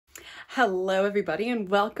Hello everybody and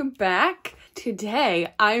welcome back.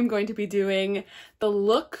 Today I'm going to be doing the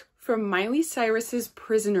look from Miley Cyrus's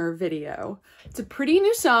Prisoner video. It's a pretty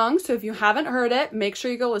new song, so if you haven't heard it, make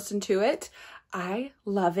sure you go listen to it. I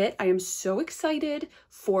love it. I am so excited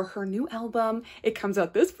for her new album. It comes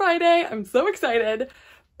out this Friday. I'm so excited.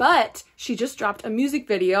 But she just dropped a music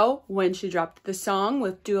video when she dropped the song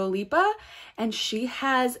with Dua Lipa, and she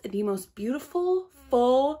has the most beautiful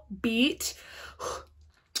full beat.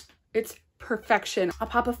 It's perfection. I'll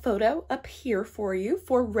pop a photo up here for you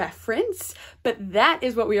for reference, but that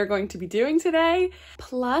is what we are going to be doing today.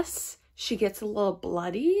 Plus, she gets a little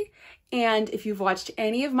bloody, and if you've watched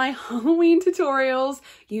any of my Halloween tutorials,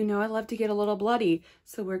 you know I love to get a little bloody,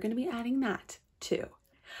 so we're going to be adding that too.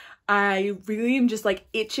 I really am just like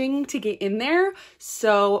itching to get in there.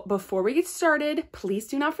 So before we get started, please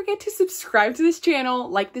do not forget to subscribe to this channel,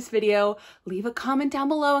 like this video, leave a comment down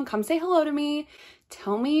below and come say hello to me.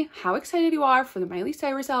 Tell me how excited you are for the Miley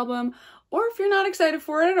Cyrus album, or if you're not excited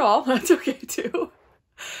for it at all, that's okay too.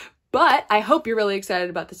 But I hope you're really excited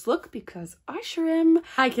about this look because I sure am.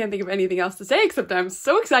 I can't think of anything else to say except I'm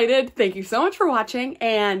so excited. Thank you so much for watching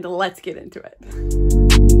and let's get into it.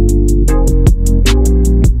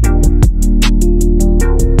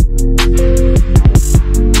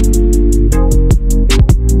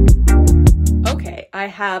 Okay, I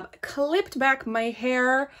have clipped back my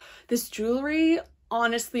hair. This jewelry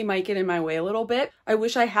honestly might get in my way a little bit. I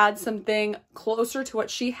wish I had something closer to what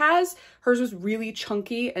she has. Hers was really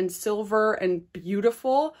chunky and silver and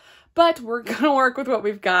beautiful, but we're gonna work with what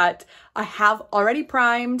we've got. I have already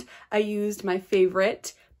primed. I used my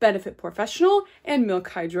favorite Benefit Porefessional and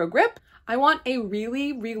Milk Hydro Grip. I want a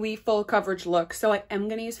really full coverage look, so I am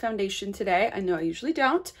gonna use foundation today. I know I usually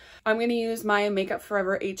don't. I'm gonna use my Makeup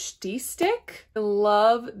Forever HD stick. I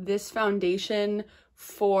love this foundation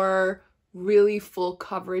for really full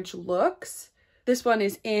coverage looks. This one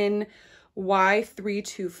is in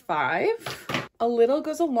Y325. A little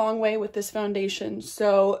goes a long way with this foundation,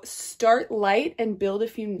 so start light and build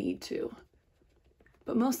if you need to.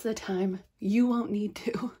 But most of the time, you won't need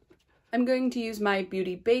to. I'm going to use my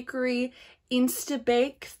Beauty Bakery Insta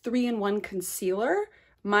Bake 3-in-1 concealer.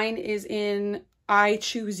 Mine is in I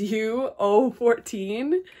Choose You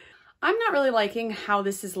 014. I'm not really liking how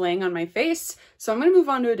this is laying on my face, so I'm going to move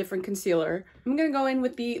on to a different concealer. I'm going to go in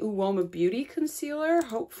with the UOMA Beauty Concealer.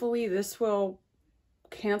 Hopefully this will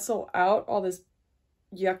cancel out all this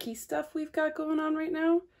yucky stuff we've got going on right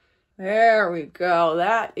now. There we go.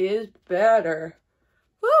 That is better.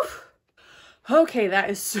 Woo! Okay, that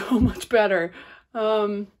is so much better.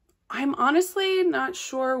 I'm honestly not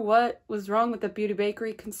sure what was wrong with the Beauty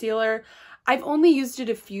Bakery concealer. I've only used it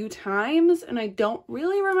a few times and I don't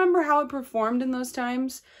really remember how it performed in those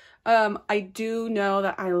times. I do know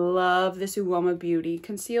that I love this UOMA Beauty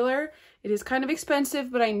concealer. It is kind of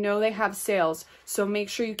expensive, but I know they have sales. So make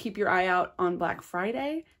sure you keep your eye out on Black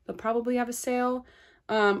Friday. They'll probably have a sale.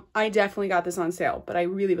 I definitely got this on sale, but I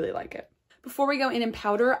really like it. Before we go in and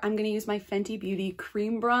powder, I'm going to use my Fenty Beauty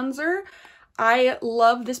Cream Bronzer. I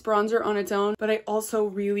love this bronzer on its own, but I also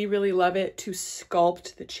really love it to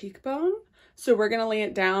sculpt the cheekbone. So we're going to lay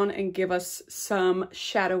it down and give us some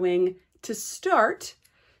shadowing to start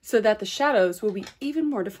so that the shadows will be even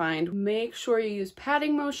more defined. Make sure you use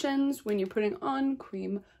patting motions when you're putting on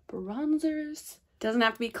cream bronzers. Doesn't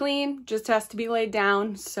have to be clean, just has to be laid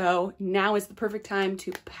down. So now is the perfect time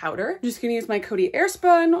to powder. I'm just going to use my Coty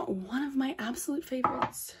Airspun, one of my absolute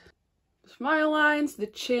favorites. Smile lines, the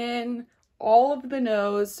chin, all of the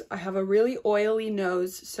nose. I have a really oily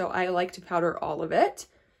nose, so I like to powder all of it.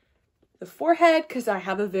 The forehead, because I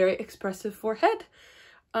have a very expressive forehead.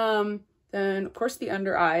 Then of course the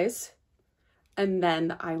under eyes, and then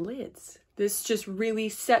the eyelids. This just really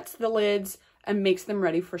sets the lids and makes them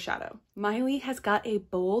ready for shadow. Miley has got a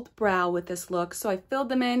bold brow with this look, so I filled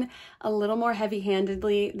them in a little more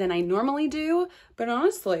heavy-handedly than I normally do, but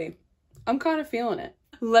honestly, I'm kind of feeling it.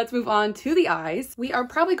 Let's move on to the eyes. We are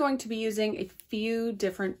probably going to be using a few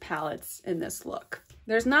different palettes in this look.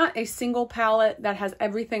 There's not a single palette that has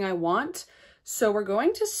everything I want, so we're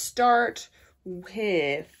going to start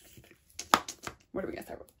with, what are we gonna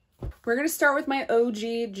start with? We're gonna start with my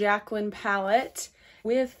OG Jaclyn palette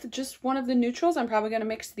with just one of the neutrals. I'm probably gonna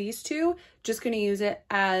mix these two. Just gonna use it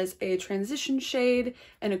as a transition shade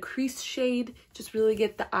and a crease shade, just really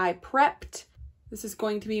get the eye prepped. This is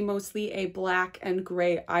going to be mostly a black and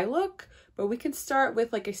gray eye look, but we can start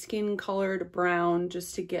with like a skin colored brown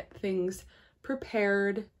just to get things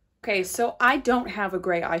prepared. Okay, so I don't have a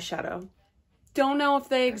gray eyeshadow. Don't know if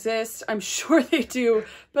they exist. I'm sure they do,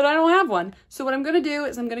 but I don't have one. So what I'm gonna do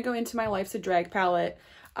is I'm gonna go into my Life's a Drag palette.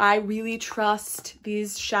 I really trust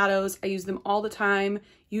these shadows. I use them all the time,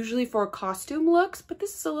 usually for costume looks, but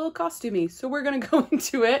this is a little costumey, so we're gonna go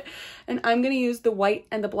into it. And I'm gonna use the white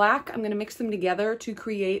and the black. I'm gonna mix them together to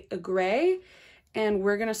create a gray, and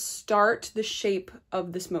we're gonna start the shape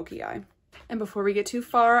of the smoky eye. And before we get too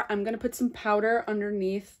far, I'm gonna put some powder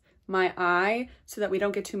underneath my eye so that we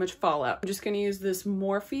don't get too much fallout. I'm just gonna use this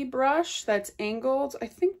Morphe brush that's angled. I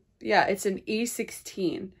think, yeah, it's an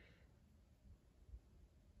E16.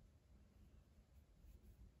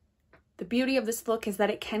 The beauty of this look is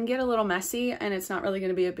that it can get a little messy, and it's not really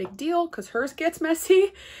going to be a big deal because hers gets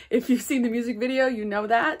messy. If you've seen the music video, you know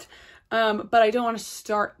that. But I don't want to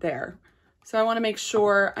start there. So I want to make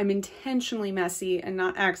sure I'm intentionally messy and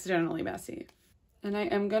not accidentally messy. And I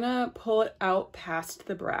am going to pull it out past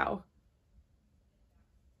the brow.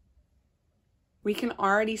 We can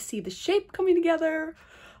already see the shape coming together.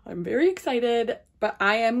 I'm very excited, but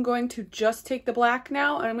I am going to just take the black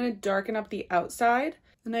now, and I'm going to darken up the outside.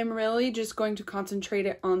 And I'm really just going to concentrate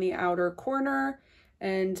it on the outer corner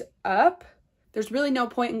and up. There's really no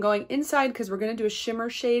point in going inside because we're going to do a shimmer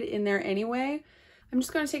shade in there anyway. I'm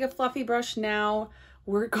just going to take a fluffy brush now.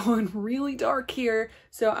 We're going really dark here,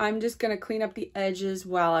 so I'm just going to clean up the edges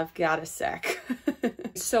while I've got a sec.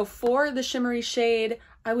 So for the shimmery shade,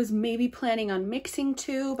 I was maybe planning on mixing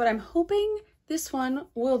two, but I'm hoping this one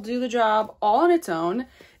will do the job all on its own.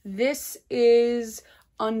 This is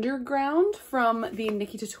Underground from the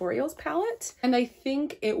Nikki Tutorials palette, and I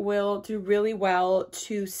think it will do really well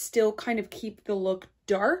to still kind of keep the look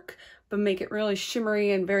dark but make it really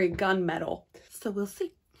shimmery and very gunmetal. So we'll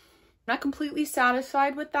see. I'm not completely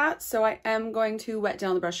satisfied with that, so I am going to wet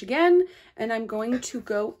down the brush again, and I'm going to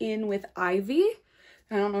go in with Ivy.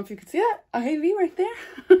 I don't know if you can see that, Ivy right there.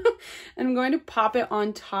 And I'm going to pop it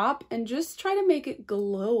on top and just try to make it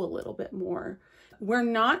glow a little bit more. We're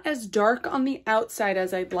not as dark on the outside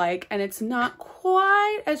as I'd like, and it's not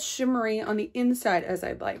quite as shimmery on the inside as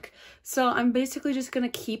I'd like. So I'm basically just gonna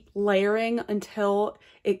keep layering until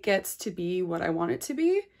it gets to be what I want it to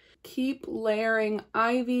be. Keep layering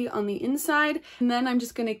Ivy on the inside, and then I'm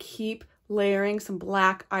just gonna keep layering some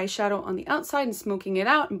black eyeshadow on the outside and smoking it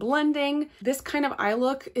out and blending. This kind of eye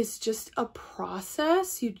look is just a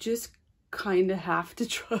process. You just kind of have to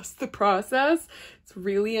trust the process. It's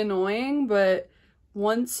really annoying, but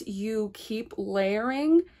once you keep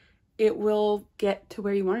layering, it will get to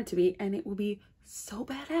where you want it to be, and it will be so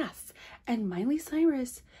badass. And Miley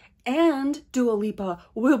Cyrus and Dua Lipa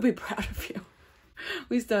will be proud of you. At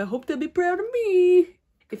least I hope they'll be proud of me.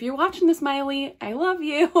 If you're watching this, Miley, I love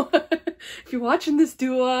you. If you're watching this,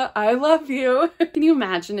 Dua, I love you. Can you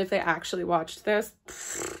imagine if they actually watched this?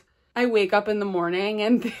 I wake up in the morning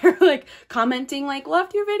and they're like commenting like,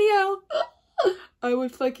 loved your video. I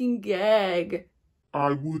would fucking gag.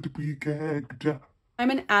 I would be gagged.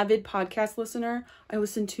 I'm an avid podcast listener. I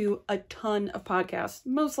listen to a ton of podcasts,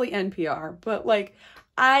 mostly NPR, but like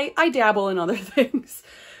I dabble in other things.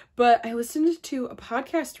 But I listened to a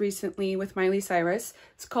podcast recently with Miley Cyrus.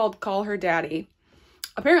 It's called Call Her Daddy.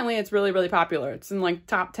 Apparently it's really, really popular. It's in like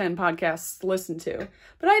top 10 podcasts to listen to,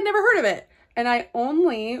 but I'd never heard of it. And I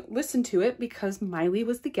only listened to it because Miley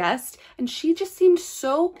was the guest, and she just seemed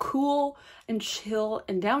so cool and chill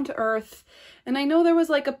and down to earth. And I know there was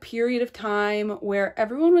like a period of time where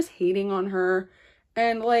everyone was hating on her,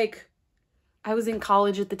 and like I was in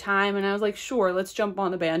college at the time and I was like, sure, let's jump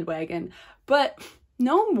on the bandwagon. But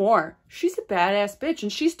no more. She's a badass bitch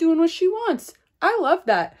and she's doing what she wants. I love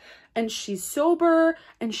that. And she's sober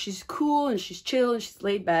and she's cool and she's chill and she's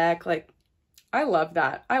laid back. Like, I love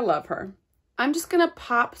that. I love her. I'm just gonna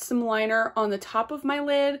pop some liner on the top of my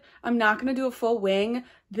lid. I'm not gonna do a full wing.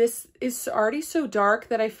 This is already so dark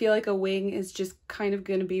that I feel like a wing is just kind of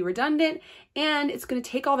gonna be redundant, and it's gonna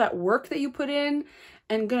take all that work that you put in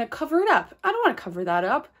and gonna cover it up. I don't wanna cover that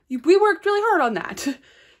up. We worked really hard on that.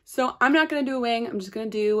 So I'm not gonna do a wing. I'm just gonna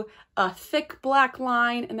do a thick black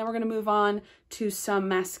line, and then we're gonna move on to some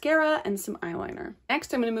mascara and some eyeliner.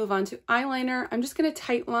 Next, I'm gonna move on to eyeliner. I'm just gonna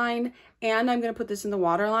tight line, and I'm gonna put this in the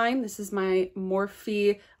waterline. This is my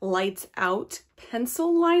Morphe Lights Out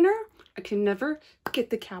pencil liner. I can never get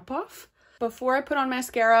the cap off. Before I put on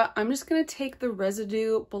mascara, I'm just gonna take the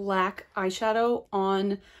residue black eyeshadow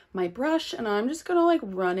on my brush, and I'm just gonna like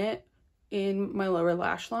run it in my lower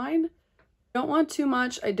lash line. I don't want too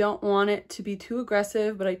much. I don't want it to be too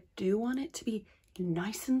aggressive, but I do want it to be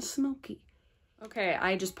nice and smoky. Okay,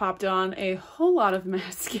 I just popped on a whole lot of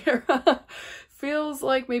mascara. Feels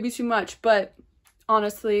like maybe too much, but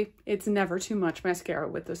honestly, it's never too much mascara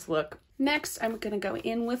with this look. Next, I'm gonna go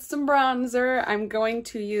in with some bronzer. I'm going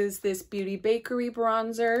to use this Beauty Bakery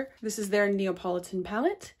bronzer. This is their Neapolitan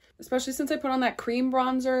palette. especially since I put on that cream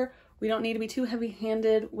bronzer. We don't need to be too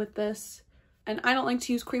heavy-handed with this. And I don't like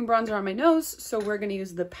to use cream bronzer on my nose, so we're gonna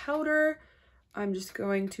use the powder. I'm just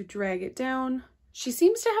going to drag it down. She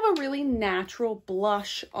seems to have a really natural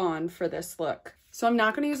blush on for this look. So I'm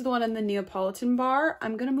not gonna use the one in the Neapolitan bar.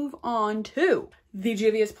 I'm gonna move on to the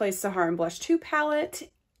Juvia's Place Sahara Blush 2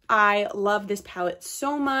 palette. I love this palette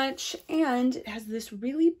so much, and it has this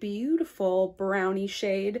really beautiful brownie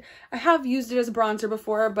shade. I have used it as a bronzer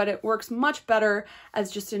before, but it works much better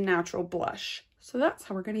as just a natural blush. So that's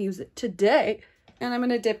how we're gonna use it today. And I'm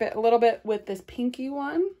gonna dip it a little bit with this pinky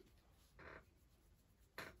one.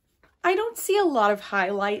 I don't see a lot of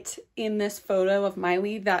highlight in this photo of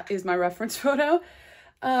Miley. That is my reference photo.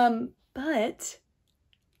 But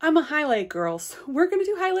I'm a highlight girl, so we're gonna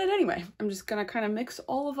do highlight anyway. I'm just gonna kind of mix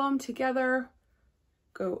all of them together,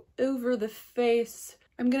 go over the face.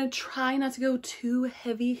 I'm gonna try not to go too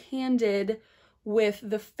heavy-handed with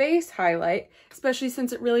the face highlight, especially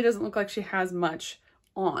since it really doesn't look like she has much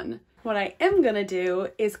on. What I am gonna do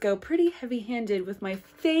is go pretty heavy-handed with my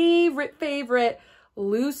favorite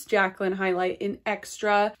loose Jaclyn highlight in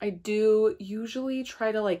Extra. I do usually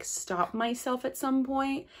try to like stop myself at some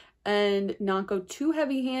point and not go too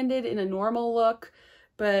heavy-handed in a normal look,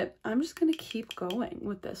 but I'm just gonna keep going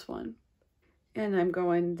with this one. And I'm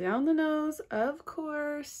going down the nose, of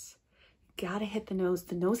course. Gotta hit the nose.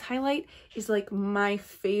 The nose highlight is like my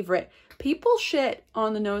favorite. People shit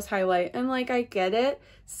on the nose highlight, and like I get it.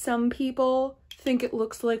 Some people think it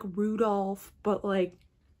looks like Rudolph, but like,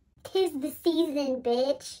 'tis the season,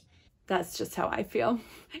 bitch. that's just how I feel.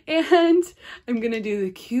 And I'm gonna do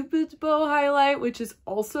the Cupid's bow highlight, which is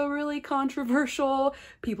also really controversial.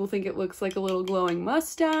 People think it looks like a little glowing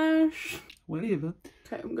mustache. Whatever.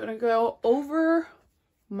 Okay, I'm gonna go over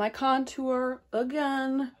my contour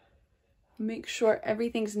again. Make sure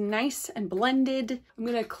everything's nice and blended. I'm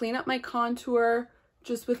gonna clean up my contour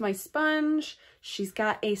just with my sponge. She's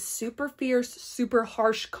got a super fierce, super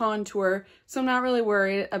harsh contour, so I'm not really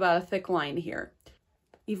worried about a thick line here,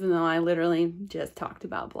 even though I literally just talked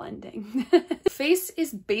about blending. Face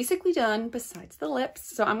is basically done besides the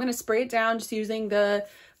lips, so I'm gonna spray it down just using the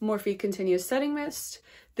Morphe Continuous Setting Mist.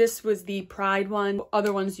 This was the Pride one.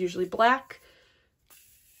 Other one's usually black.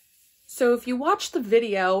 So if you watch the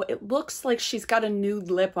video, it looks like she's got a nude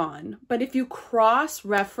lip on, but if you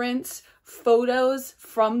cross-reference photos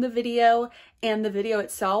from the video and the video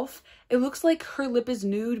itself, it looks like her lip is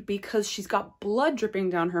nude because she's got blood dripping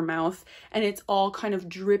down her mouth and it's all kind of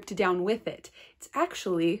dripped down with it. It's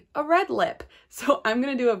actually a red lip. So I'm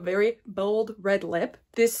gonna do a very bold red lip.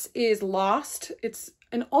 This is Lost. It's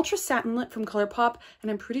an Ultra Satin lip from ColourPop,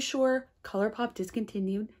 and I'm pretty sure ColourPop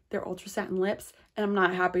discontinued their Ultra Satin lips, and I'm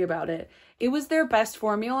not happy about it. It was their best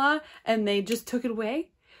formula, and they just took it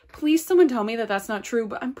away. Please someone tell me that that's not true,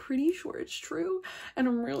 but I'm pretty sure it's true, and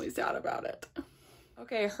I'm really sad about it.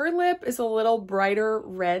 Okay, her lip is a little brighter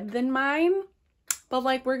red than mine, but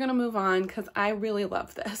like we're gonna move on because I really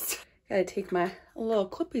love this. Gotta take my little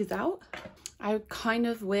clippies out. I kind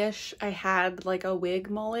of wish I had like a wig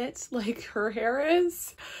mullet like her hair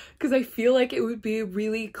is, because I feel like it would be a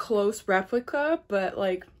really close replica, but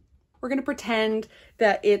like we're gonna pretend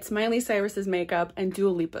that it's Miley Cyrus's makeup and Dua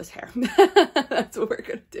Lipa's hair. That's what we're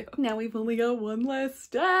gonna do. Now we've only got one last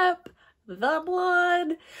step, the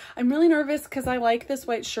blood. I'm really nervous because I like this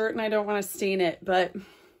white shirt and I don't want to stain it, but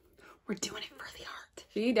we're doing it for the art.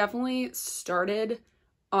 She definitely started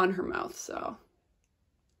on her mouth, so.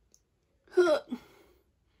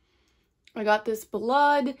 I got this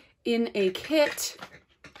blood in a kit.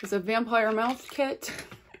 It's a vampire mouth kit,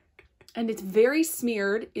 and it's very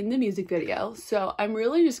smeared in the music video, so I'm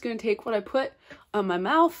really just gonna take what I put on my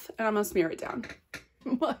mouth and I'm gonna smear it down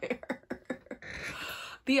my hair.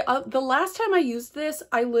 The last time I used this,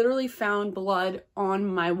 I literally found blood on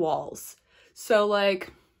my walls, so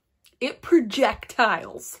like it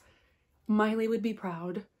projectiles. Miley would be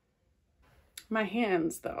proud. My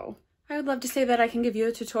hands though, I would love to say that I can give you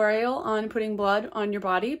a tutorial on putting blood on your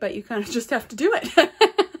body, but you kind of just have to do it.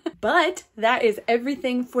 But that is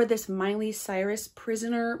everything for this Miley Cyrus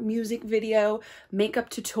Prisoner music video makeup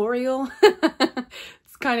tutorial.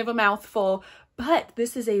 It's kind of a mouthful, but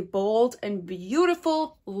this is a bold and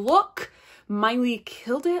beautiful look. Miley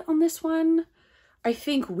killed it on this one. I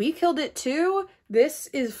think we killed it too. This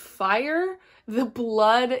is fire. The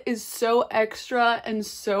blood is so extra and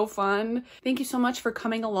so fun. Thank you so much for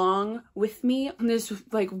coming along with me on this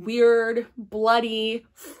like weird, bloody,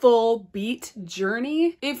 full beat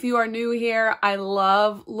journey. If you are new here, I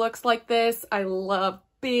love looks like this. I love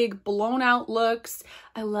big blown out looks.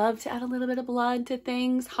 I love to add a little bit of blood to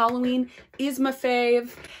things. Halloween is my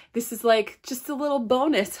fave. This is like just a little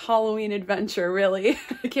bonus Halloween adventure, really.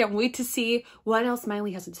 I can't wait to see what else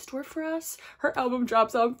Miley has in store for us. Her album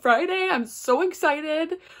drops on Friday. I'm so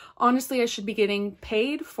excited. Honestly, I should be getting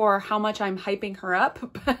paid for how much I'm hyping her up,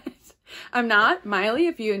 but I'm not. Miley,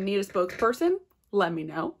 if you need a spokesperson, let me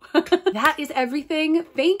know. That is everything.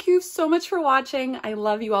 Thank you so much for watching. I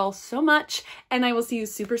love you all so much, and I will see you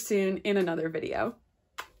super soon in another video.